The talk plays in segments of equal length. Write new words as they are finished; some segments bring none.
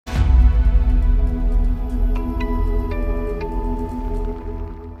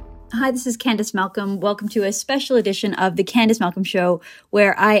Hi, this is Candice Malcolm. Welcome to a special edition of the Candice Malcolm Show,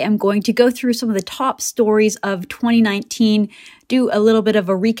 where I am going to go through some of the top stories of 2019, do a little bit of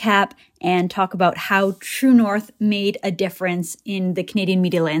a recap, and talk about how True North made a difference in the Canadian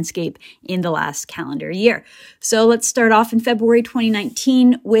media landscape in the last calendar year. So let's start off in February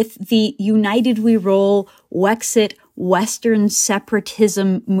 2019 with the United We Roll Wexit Western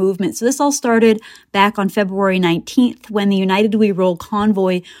separatism movement. So this all started back on February 19th when the United We Roll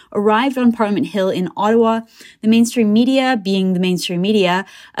convoy arrived on Parliament Hill in Ottawa. The mainstream media, being the mainstream media,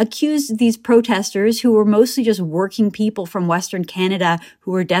 accused these protesters, who were mostly just working people from Western Canada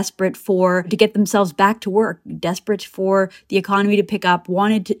who were desperate to get themselves back to work, desperate for the economy to pick up,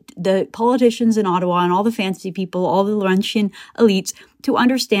 the politicians in Ottawa and all the fancy people, all the Laurentian elites, to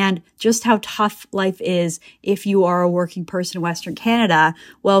understand just how tough life is if you are a working person in Western Canada.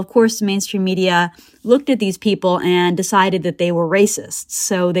 Well, of course, the mainstream media looked at these people and decided that they were racist.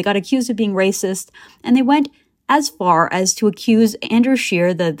 So they got accused of being racist, and they went as far as to accuse Andrew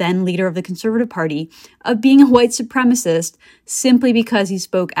Scheer, the then leader of the Conservative Party, of being a white supremacist simply because he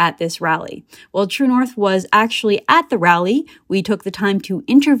spoke at this rally. Well, True North was actually at the rally. We took the time to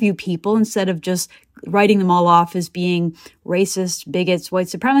interview people instead of just writing them all off as being racist, bigots, white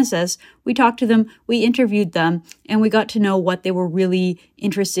supremacists. We talked to them, we interviewed them, and we got to know what they were really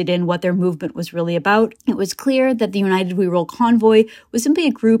interested in, what their movement was really about. It was clear that the United We Roll convoy was simply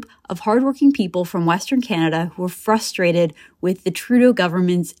a group of hardworking people from Western Canada who were frustrated with the Trudeau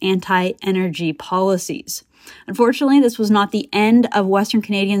government's anti-energy policies. Unfortunately, this was not the end of Western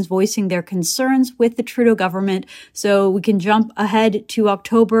Canadians voicing their concerns with the Trudeau government, so we can jump ahead to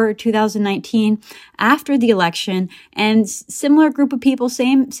October 2019 after the election, and similar group of people,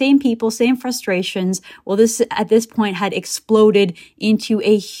 same people, same frustrations. Well, this at this point had exploded into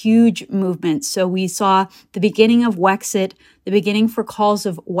a huge movement. So we saw the beginning of Wexit, the beginning for calls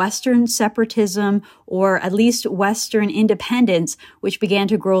of Western separatism, or at least Western independence, which began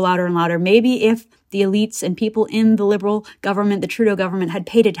to grow louder and louder. Maybe if the elites and people in the Liberal government, the Trudeau government, had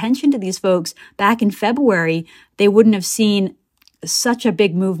paid attention to these folks back in February, they wouldn't have seen such a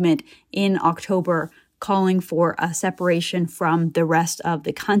big movement in October calling for a separation from the rest of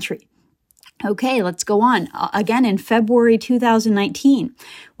the country. Okay, let's go on. Again, in February 2019,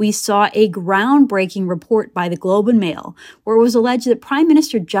 we saw a groundbreaking report by the Globe and Mail where it was alleged that Prime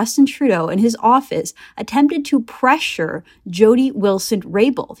Minister Justin Trudeau and his office attempted to pressure Jody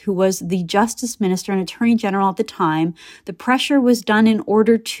Wilson-Raybould, who was the Justice Minister and Attorney General at the time. The pressure was done in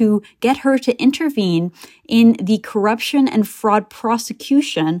order to get her to intervene in the corruption and fraud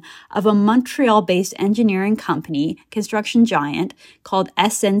prosecution of a Montreal-based engineering company, construction giant, called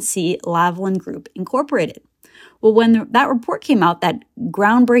SNC Lavalin Group Incorporated. Well, when that report came out, that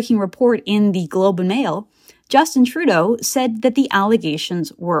groundbreaking report in the Globe and Mail, Justin Trudeau said that the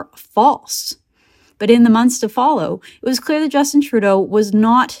allegations were false. But in the months to follow, it was clear that Justin Trudeau was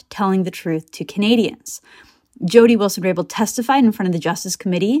not telling the truth to Canadians. Jody Wilson-Raybould testified in front of the Justice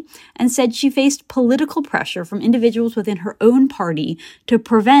Committee and said she faced political pressure from individuals within her own party to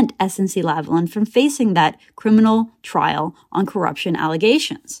prevent SNC Lavalin from facing that criminal trial on corruption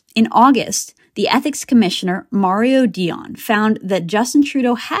allegations. In August, the Ethics Commissioner, Mario Dion, found that Justin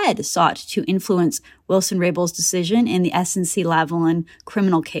Trudeau had sought to influence Wilson-Raybould's decision in the SNC Lavalin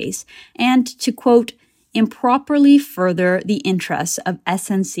criminal case and to, quote, improperly further the interests of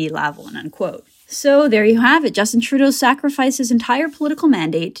SNC Lavalin, unquote. So there you have it. Justin Trudeau sacrificed his entire political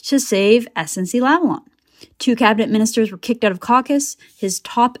mandate to save SNC Lavalin. 2 cabinet ministers were kicked out of caucus. His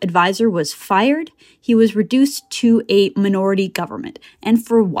top advisor was fired. He was reduced to a minority government. And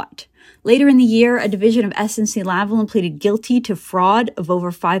for what? Later in the year, a division of SNC Lavalin pleaded guilty to fraud of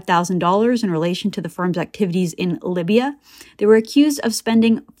over $5,000 in relation to the firm's activities in Libya. They were accused of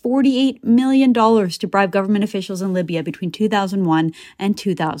spending $48 million to bribe government officials in Libya between 2001 and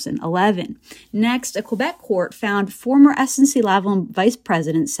 2011. Next, a Quebec court found former SNC Lavalin Vice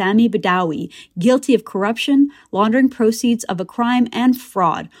President Sami Badawi guilty of corruption, laundering proceeds of a crime, and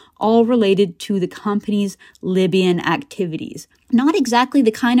fraud, all related to the company's Libyan activities. Not exactly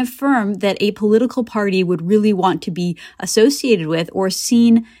the kind of firm that a political party would really want to be associated with or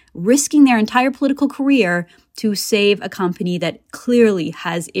seen risking their entire political career to save a company that clearly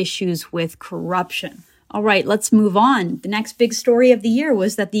has issues with corruption. All right, let's move on. The next big story of the year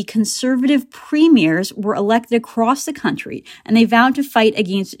was that the Conservative premiers were elected across the country, and they vowed to fight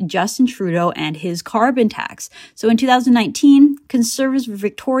against Justin Trudeau and his carbon tax. So in 2019, Conservatives were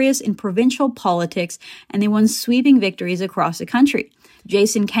victorious in provincial politics, and they won sweeping victories across the country.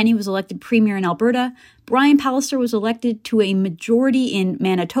 Jason Kenney was elected premier in Alberta. Brian Pallister was elected to a majority in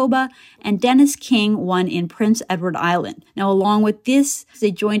Manitoba, and Dennis King won in Prince Edward Island. Now, along with this,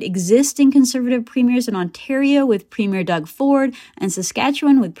 they joined existing Conservative premiers in Ontario with Premier Doug Ford and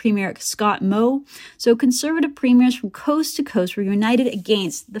Saskatchewan with Premier Scott Moe. So Conservative premiers from coast to coast were united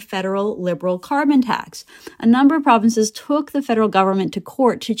against the federal Liberal carbon tax. A number of provinces took the federal government to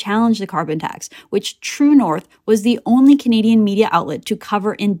court to challenge the carbon tax, which True North was the only Canadian media outlet to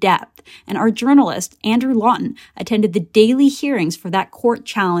cover in depth. And our journalist, Andrew Lawton, attended the daily hearings for that court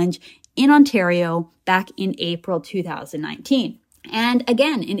challenge in Ontario back in April 2019. And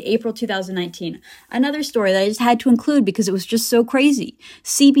again, in April 2019, another story that I just had to include because it was just so crazy.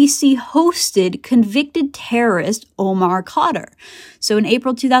 CBC hosted convicted terrorist Omar Khadr. So in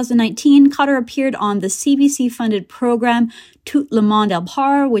April 2019, Khadr appeared on the CBC-funded program Tout le monde en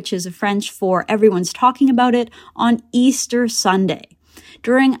parle, which is French for Everyone's Talking About It, on Easter Sunday.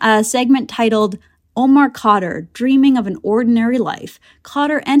 During a segment titled Omar Khadr, Dreaming of an Ordinary Life,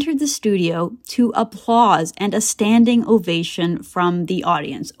 Khadr entered the studio to applause and a standing ovation from the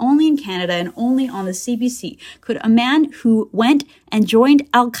audience. Only in Canada and only on the CBC could a man who went and joined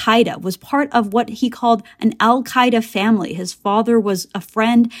Al-Qaeda, was part of what he called an Al-Qaeda family. His father was a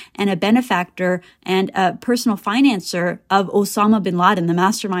friend and a benefactor and a personal financer of Osama bin Laden, the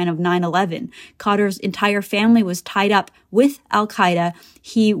mastermind of 9/11. Khadr's entire family was tied up with Al-Qaeda.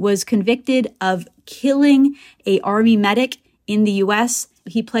 He was convicted of killing an army medic in the U.S.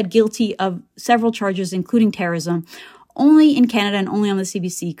 He pled guilty of several charges, including terrorism. Only in Canada and only on the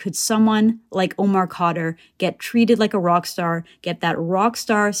CBC could someone like Omar Khadr get treated like a rock star, get that rock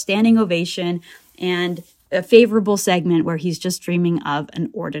star standing ovation, and a favorable segment where he's just dreaming of an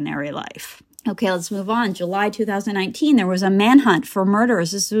ordinary life. Okay, let's move on. July 2019, there was a manhunt for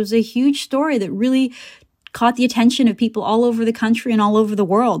murderers. This was a huge story that really caught the attention of people all over the country and all over the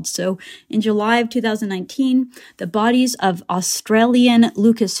world. So in July of 2019, the bodies of Australian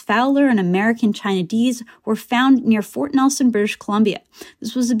Lucas Fowler and American China Dees were found near Fort Nelson, British Columbia.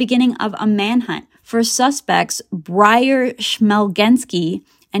 This was the beginning of a manhunt for suspects Briar Schmelgensky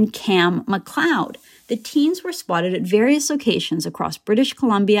and Cam McLeod. The teens were spotted at various locations across British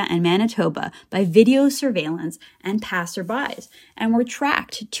Columbia and Manitoba by video surveillance and passerbys, and were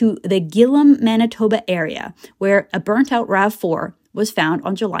tracked to the Gillam, Manitoba area, where a burnt-out RAV4 was found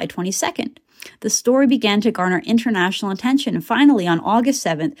on July 22nd. The story began to garner international attention, and finally, on August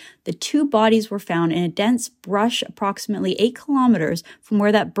 7th, the two bodies were found in a dense brush approximately 8 kilometers from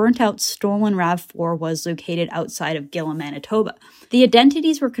where that burnt-out stolen RAV4 was located outside of Gillam, Manitoba. The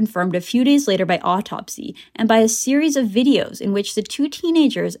identities were confirmed a few days later by autopsy and by a series of videos in which the two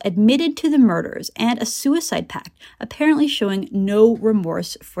teenagers admitted to the murders and a suicide pact, apparently showing no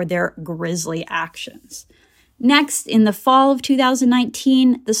remorse for their grisly actions. Next, in the fall of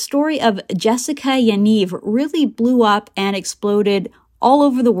 2019, the story of Jessica Yaniv really blew up and exploded all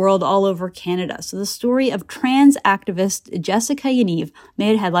over the world, all over Canada. So the story of trans activist Jessica Yaniv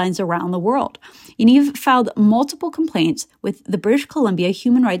made headlines around the world. Yaniv filed multiple complaints with the British Columbia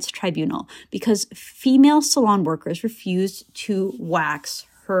Human Rights Tribunal because female salon workers refused to wax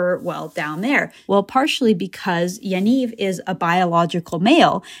her, down there. Well, partially because Yaniv is a biological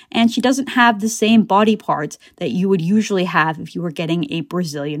male and she doesn't have the same body parts that you would usually have if you were getting a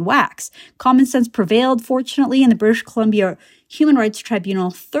Brazilian wax. Common sense prevailed, fortunately, and the British Columbia Human Rights Tribunal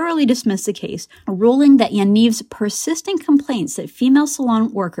thoroughly dismissed the case, ruling that Yaniv's persistent complaints that female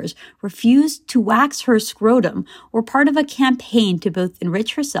salon workers refused to wax her scrotum were part of a campaign to both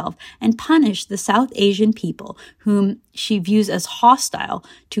enrich herself and punish the South Asian people, whom she views as hostile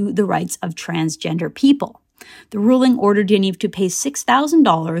to the rights of transgender people. The ruling ordered Yaniv to pay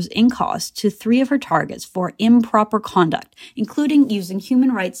 $6,000 in costs to 3 of her targets for improper conduct, including using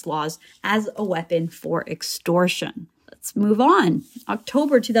human rights laws as a weapon for extortion. Let's move on.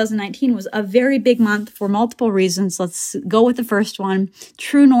 October 2019 was a very big month for multiple reasons. Let's go with the first one.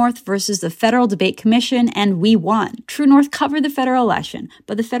 True North versus the Federal Debate Commission, and we won. True North covered the federal election,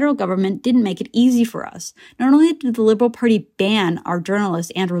 but the federal government didn't make it easy for us. Not only did the Liberal Party ban our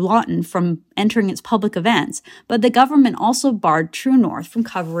journalist Andrew Lawton from entering its public events, but the government also barred True North from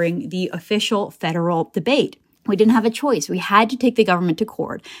covering the official federal debate. We didn't have a choice. We had to take the government to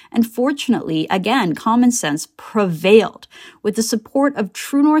court. And fortunately, again, common sense prevailed. With the support of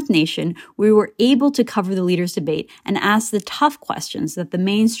True North Nation, we were able to cover the leaders' debate and ask the tough questions that the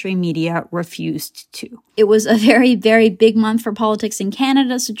mainstream media refused to. It was a very, very big month for politics in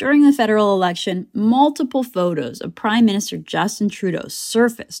Canada. So during the federal election, multiple photos of Prime Minister Justin Trudeau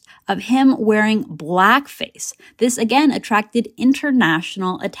surfaced of him wearing blackface. This, again, attracted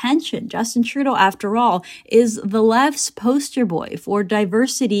international attention. Justin Trudeau, after all, is was the left's poster boy for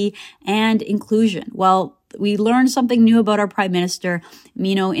diversity and inclusion. Well, we learned something new about our prime minister.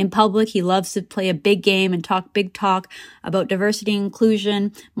 In public, he loves to play a big game and talk big talk about diversity and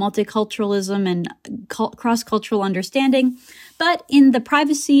inclusion, multiculturalism, and cross-cultural understanding. But in the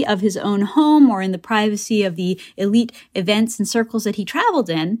privacy of his own home or in the privacy of the elite events and circles that he traveled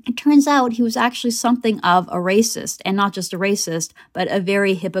in, it turns out he was actually something of a racist, and not just a racist, but a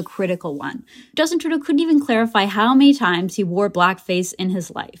very hypocritical one. Justin Trudeau couldn't even clarify how many times he wore blackface in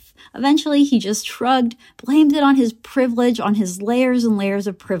his life. Eventually, he just shrugged, blamed it on his privilege, on his layers and layers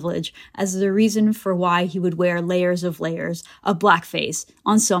of privilege, as the reason for why he would wear layers of blackface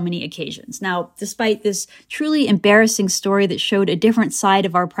on so many occasions. Now, despite this truly embarrassing story that showed a different side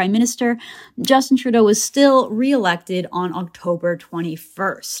of our prime minister, Justin Trudeau was still reelected on October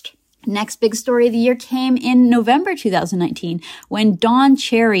 21st. Next big story of the year came in November 2019 when Don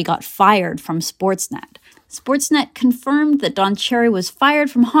Cherry got fired from Sportsnet. Sportsnet confirmed that Don Cherry was fired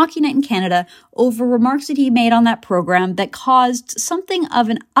from Hockey Night in Canada over remarks that he made on that program that caused something of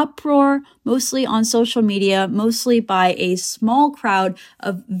an uproar, mostly on social media, mostly by a small crowd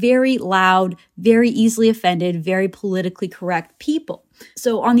of very loud, very easily offended, very politically correct people.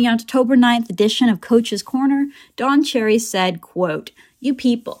 So on the October 9th edition of Coach's Corner, Don Cherry said, quote, "You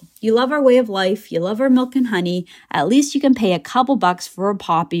people, you love our way of life, you love our milk and honey, at least you can pay a couple bucks for a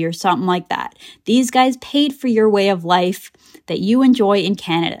poppy or something like that. These guys paid for your way of life that you enjoy in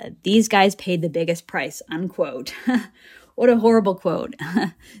Canada. These guys paid the biggest price," unquote. What a horrible quote.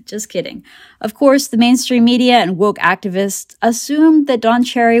 Just kidding. Of course, the mainstream media and woke activists assumed that Don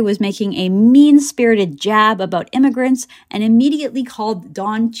Cherry was making a mean-spirited jab about immigrants and immediately called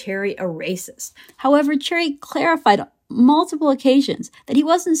Don Cherry a racist. However, Cherry clarified multiple occasions that he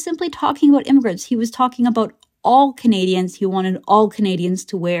wasn't simply talking about immigrants. He was talking about all Canadians. He wanted all Canadians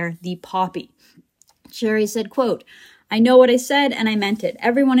to wear the poppy. Cherry said, quote, "I know what I said and I meant it.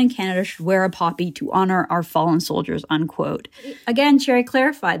 Everyone in Canada should wear a poppy to honor our fallen soldiers," unquote. Again, Cherry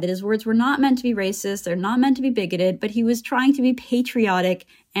clarified that his words were not meant to be racist, they're not meant to be bigoted, but he was trying to be patriotic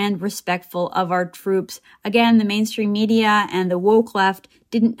and respectful of our troops. Again, the mainstream media and the woke left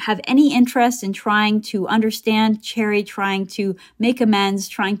didn't have any interest in trying to understand Cherry, trying to make amends,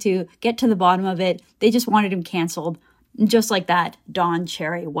 trying to get to the bottom of it. They just wanted him canceled. And just like that, Don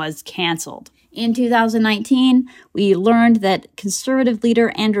Cherry was canceled. In 2019, we learned that Conservative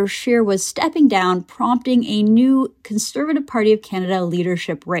leader Andrew Scheer was stepping down, prompting a new Conservative Party of Canada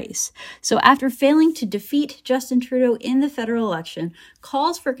leadership race. So after failing to defeat Justin Trudeau in the federal election,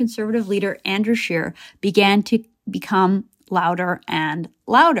 calls for Conservative leader Andrew Scheer began to become louder and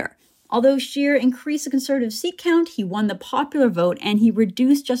louder. Although Scheer increased the Conservative seat count, he won the popular vote, and he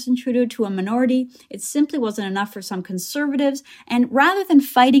reduced Justin Trudeau to a minority. It simply wasn't enough for some Conservatives, and rather than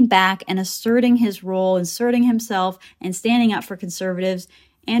fighting back and asserting his role, asserting himself, and standing up for Conservatives,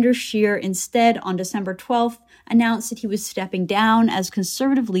 Andrew Scheer instead, on December 12th, announced that he was stepping down as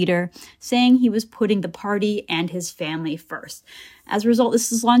Conservative leader, saying he was putting the party and his family first. As a result, this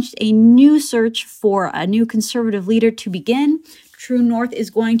has launched a new search for a new Conservative leader to begin. True North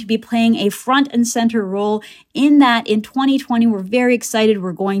is going to be playing a front and center role in that. In 2020, we're very excited.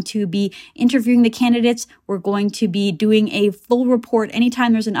 We're going to be interviewing the candidates. We're going to be doing a full report.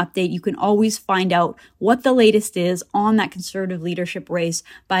 Anytime there's an update, you can always find out what the latest is on that Conservative leadership race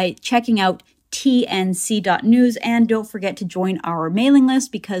by checking out tnc.news, and don't forget to join our mailing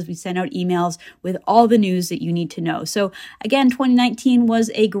list because we send out emails with all the news that you need to know. So again, 2019 was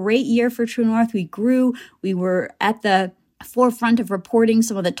a great year for True North. We grew. We were at the forefront of reporting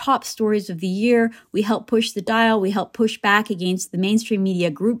some of the top stories of the year. We helped push the dial. We helped push back against the mainstream media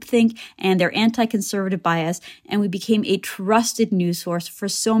groupthink and their anti-conservative bias. And we became a trusted news source for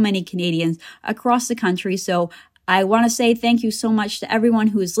so many Canadians across the country. So I want to say thank you so much to everyone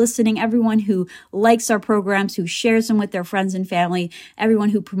who is listening, everyone who likes our programs, who shares them with their friends and family, everyone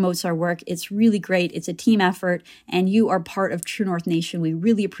who promotes our work. It's really great. It's a team effort, and you are part of True North Nation. We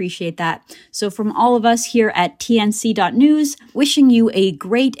really appreciate that. So from all of us here at tnc.news, wishing you a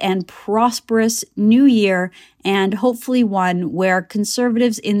great and prosperous new year, and hopefully one where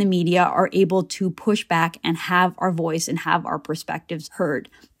conservatives in the media are able to push back and have our voice and have our perspectives heard.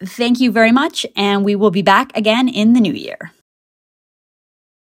 Thank you very much, and we will be back again in the new year.